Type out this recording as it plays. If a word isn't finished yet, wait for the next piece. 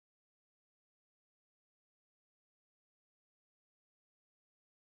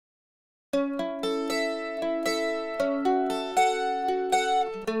Thank you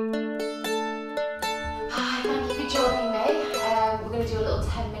for joining me. We're going to do a little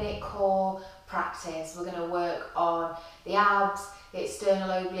 10-minute core practice. We're going to work on the abs, the external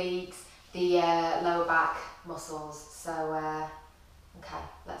obliques, the lower back muscles. So, okay,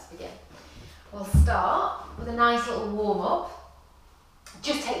 let's begin. We'll start with a nice little warm-up.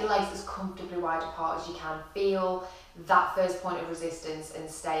 Just take the legs as comfortably wide apart as you can. Feel that first point of resistance and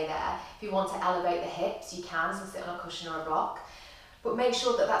stay there. If you want to elevate the hips, you can, so sit on a cushion or a block. But make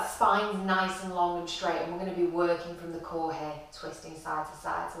sure that that spine's nice and long and straight, and we're going to be working from the core here, twisting side to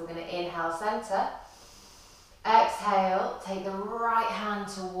side. So we're going to inhale, center. Exhale, take the right hand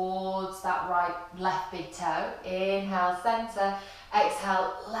towards that left big toe. Inhale, center.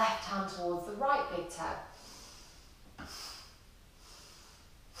 Exhale, left hand towards the right big toe.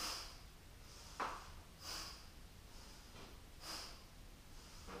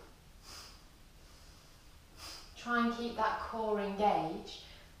 Try and keep that core engaged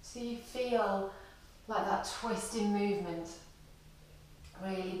so you feel like that twisting movement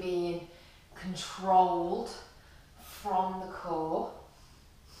really being controlled from the core.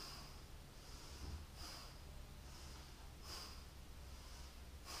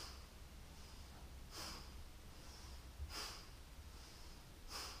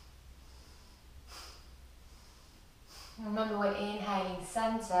 Remember, we're inhaling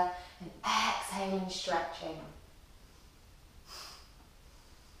center and exhaling stretching.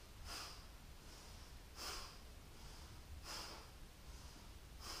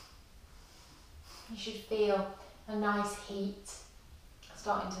 You should feel a nice heat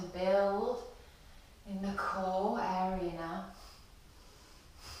starting to build in the core area now.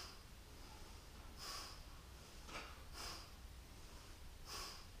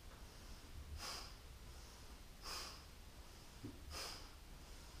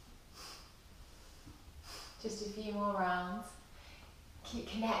 Just a few more rounds. Keep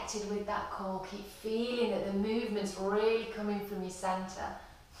connected with that core. Keep feeling that the movement's really coming from your center.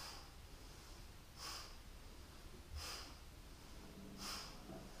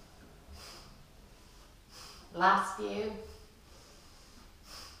 Last few.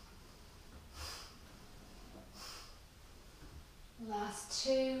 Last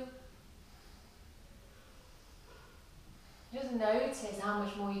two. Just notice how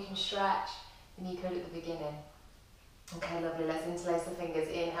much more you can stretch than you could at the beginning. Okay, lovely. Let's interlace the fingers.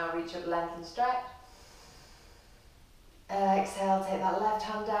 Inhale, reach up, lengthen, stretch. Exhale, take that left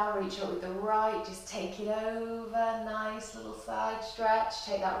hand down, reach up with the right, just take it over. Nice little side stretch.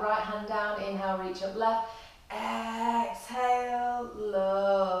 Take that right hand down, inhale, reach up, left. Exhale,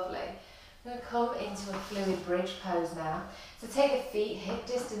 lovely. I'm going to come into a fluid bridge pose now. So take the feet hip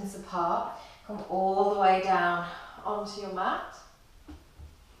distance apart, come all the way down onto your mat.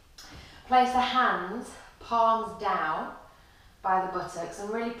 Place the hands, palms down by the buttocks, and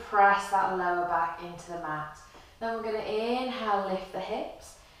really press that lower back into the mat. Then we're going to inhale, lift the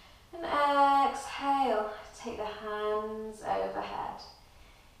hips, and exhale, take the hands overhead.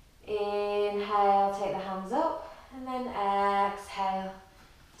 Inhale, take the hands up, and then exhale,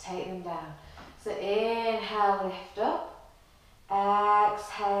 take them down. So inhale, lift up,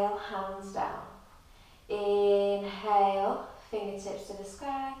 exhale, hands down. Inhale, fingertips to the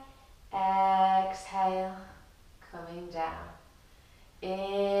sky, exhale, coming down.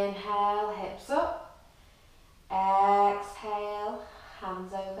 Inhale, hips up, exhale,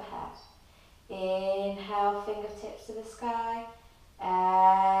 hands overhead. Inhale, fingertips to the sky,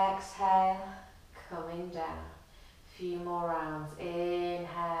 exhale, coming down. Few more rounds.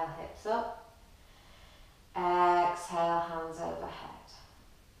 Inhale, hips up. Exhale, hands overhead.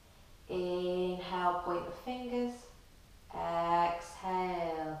 Inhale, point the fingers.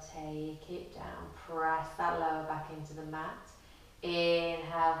 Exhale, take it down. Press that lower back into the mat.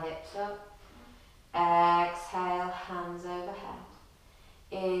 Inhale, hips up. Exhale, hands overhead.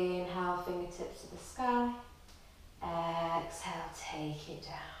 Inhale, fingertips to the sky. Exhale, take it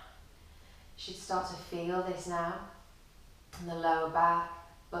down. You should start to feel this now in the lower back,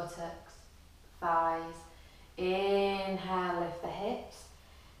 buttocks, thighs. Inhale, lift the hips.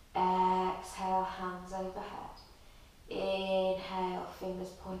 Exhale, hands overhead. Inhale, fingers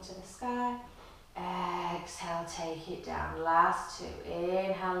point to the sky. Exhale, take it down. Last two.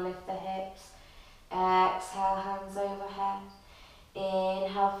 Inhale, lift the hips. Exhale, hands overhead.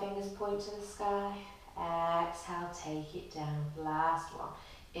 Inhale, fingers point to the sky. Exhale, take it down. Last one.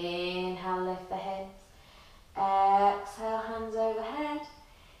 Inhale, lift the hips. Exhale, hands overhead.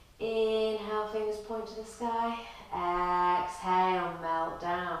 Inhale, fingers point to the sky. Exhale, melt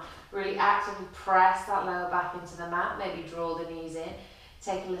down. Really actively press that lower back into the mat. Maybe draw the knees in.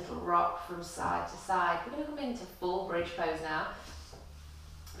 Take a little rock from side to side. We're going to come into full bridge pose now.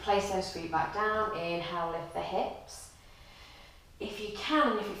 Place those feet back down. Inhale, lift the hips. If you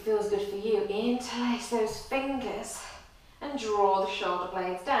can, and if it feels good for you, interlace those fingers and draw the shoulder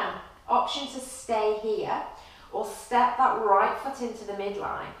blades down. Option to stay here or step that right foot into the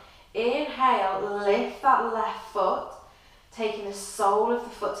midline. Inhale, lift that left foot, taking the sole of the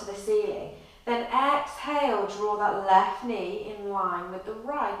foot to the ceiling. Then exhale, draw that left knee in line with the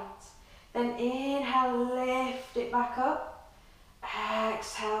right. Then inhale, lift it back up.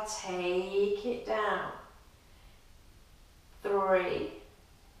 Exhale, take it down. 3.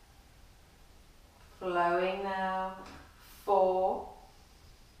 Flowing now. 4.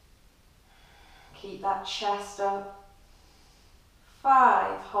 Keep that chest up.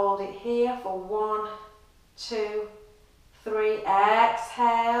 5. Hold it here for 1, 2, 3.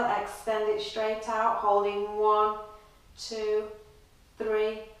 Exhale, extend it straight out, holding 1, 2,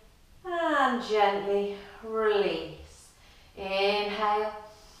 3. And gently release. Inhale.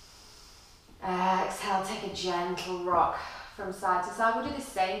 Exhale, take a gentle rock from side to side. We'll do the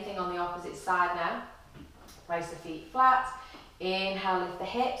same thing on the opposite side now. Place the feet flat. Inhale, lift the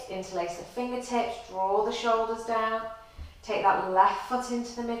hips, interlace the fingertips, draw the shoulders down. Take that left foot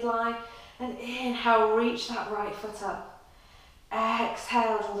into the midline. And inhale, reach that right foot up.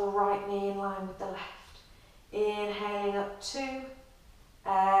 Exhale, draw the right knee in line with the left. Inhaling up 2.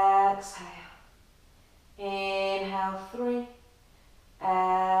 Exhale. Inhale 3.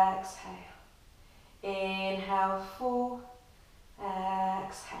 Exhale. Inhale 4.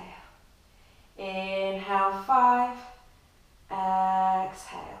 Exhale. Inhale 5.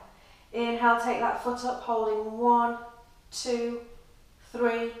 Exhale. Inhale, take that foot up, holding 1, 2,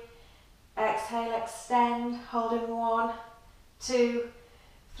 3. Exhale, extend, holding 1, 2,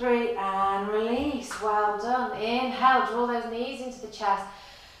 3, and release. Well done. Inhale, draw those knees into the chest.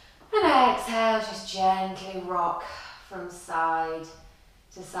 And exhale, just gently rock from side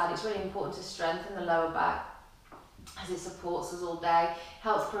to side. It's really important to strengthen the lower back as it supports us all day.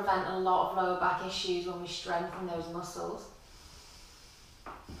 Helps prevent a lot of lower back issues when we strengthen those muscles.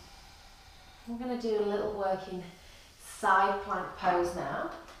 I'm going to do a little working side plank pose now.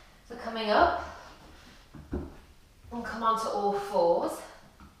 So coming up, and come onto all fours.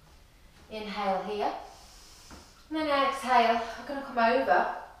 Inhale here. And then exhale, I'm going to come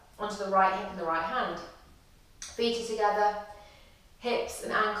over onto the right hip and the right hand. Feet are together, hips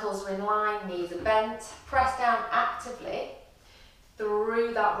and ankles are in line, knees are bent. Press down actively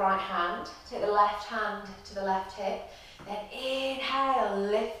through that right hand. Take the left hand to the left hip. Then inhale,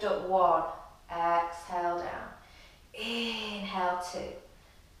 lift up 1. Exhale down. Inhale 2.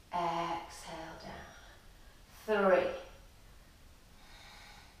 Exhale down. 3.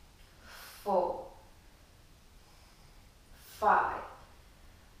 4. 5.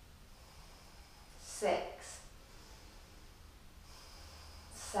 6.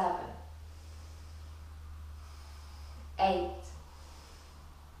 7. 8.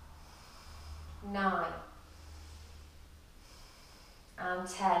 9. And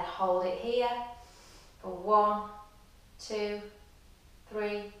 10. Hold it here for 1, 2,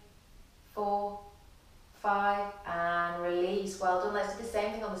 3, 4, 5, and release. Well done. Let's do the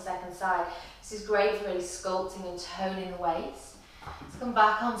same thing on the second side. This is great for really sculpting and toning the waist. Let's come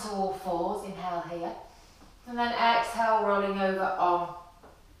back onto all fours. Inhale here. And then exhale, rolling over on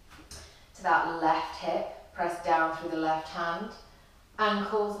to that left hip. Press down through the left hand.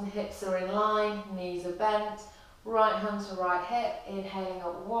 Ankles and hips are in line, knees are bent. Right hand to right hip, inhaling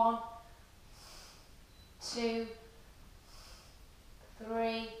up 1, 2,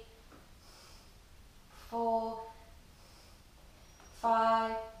 3, 4,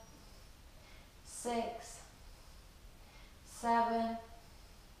 5, 6, 7,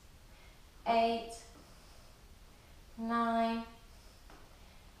 8, 9,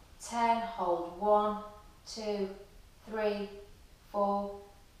 10. Hold 1, 2, 3, 4,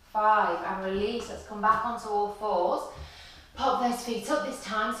 5, and release. Let's come back onto all fours. Pop those feet up this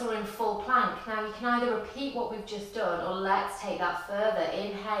time so we're in full plank. Now you can either repeat what we've just done or let's take that further.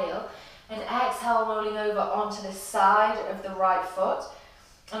 Inhale and exhale, rolling over onto the side of the right foot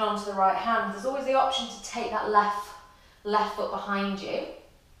and onto the right hand. There's always the option to take that left foot behind you.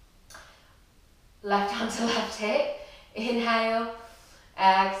 Left hand to left hip. Inhale,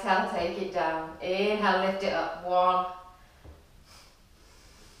 exhale, take it down. Inhale, lift it up. 1,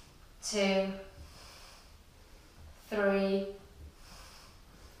 2, 3,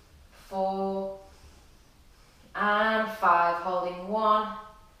 4, and 5. Holding 1,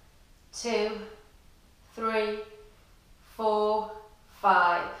 2, 3, 4,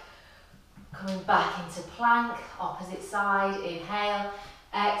 5. Coming back into plank, opposite side, inhale.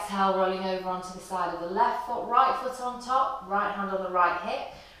 Exhale, rolling over onto the side of the left foot, right foot on top, right hand on the right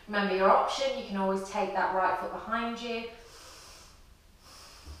hip. Remember your option, you can always take that right foot behind you.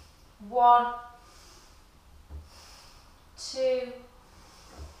 1, 2,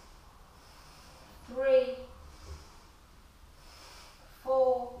 3,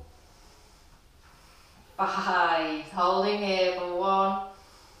 4, 5. Holding here for 1,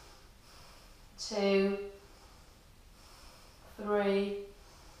 2, 3,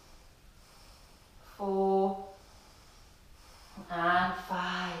 4, and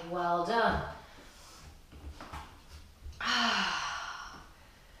 5. Well done.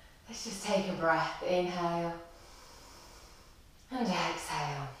 Let's just take a breath. Inhale and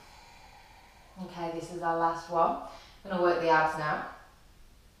exhale. Okay, this is our last one. I'm going to work the abs now.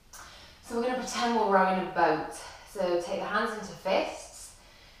 So we're going to pretend we're rowing a boat. So take the hands into fists,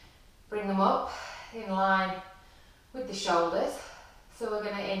 bring them up in line with the shoulders. So we're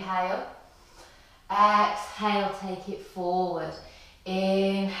going to inhale, exhale, take it forward.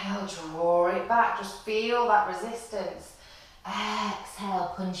 Inhale, draw it back, just feel that resistance.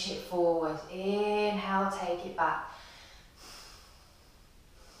 Exhale, punch it forward. Inhale, take it back.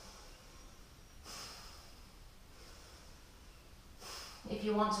 If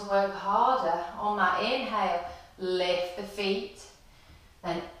you want to work harder on that inhale, lift the feet,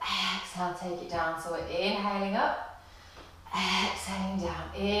 then exhale, take it down. So we're inhaling up, exhaling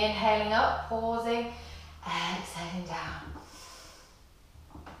down, inhaling up, pausing, exhaling down.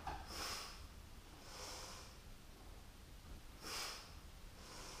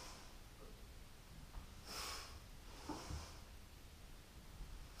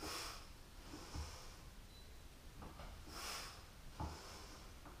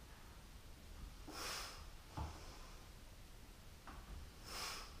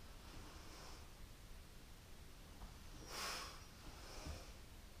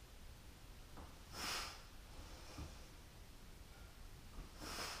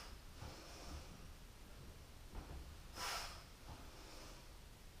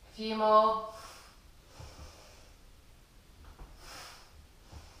 Few more.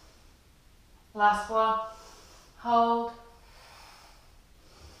 Last one. Hold.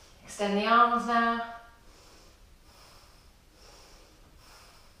 Extend the arms now.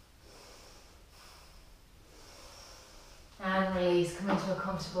 And release. Come into a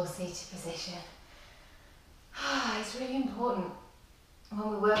comfortable seated position. It's really important when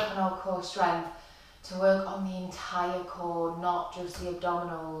we work on our core strength to work on the entire core, not just the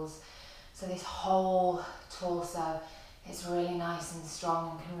abdominals. So this whole torso is really nice and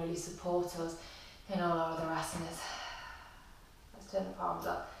strong and can really support us in all our other asanas. Let's turn the palms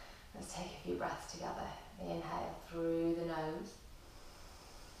up. Let's take a few breaths together. Inhale through the nose.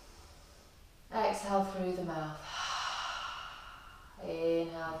 Exhale through the mouth.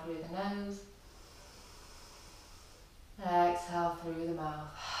 Inhale through the nose. Exhale through the mouth.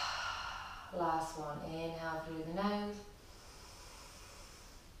 Last one. Inhale through the nose.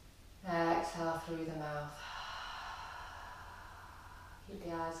 Exhale through the mouth. Keep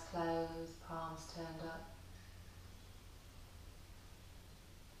the eyes closed, palms turned up.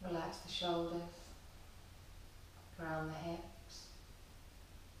 Relax the shoulders, ground the hips,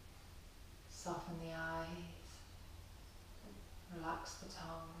 soften the eyes, relax the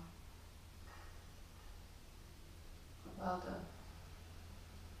tongue. Well done.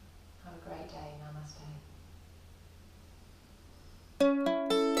 Have a great day. Namaste.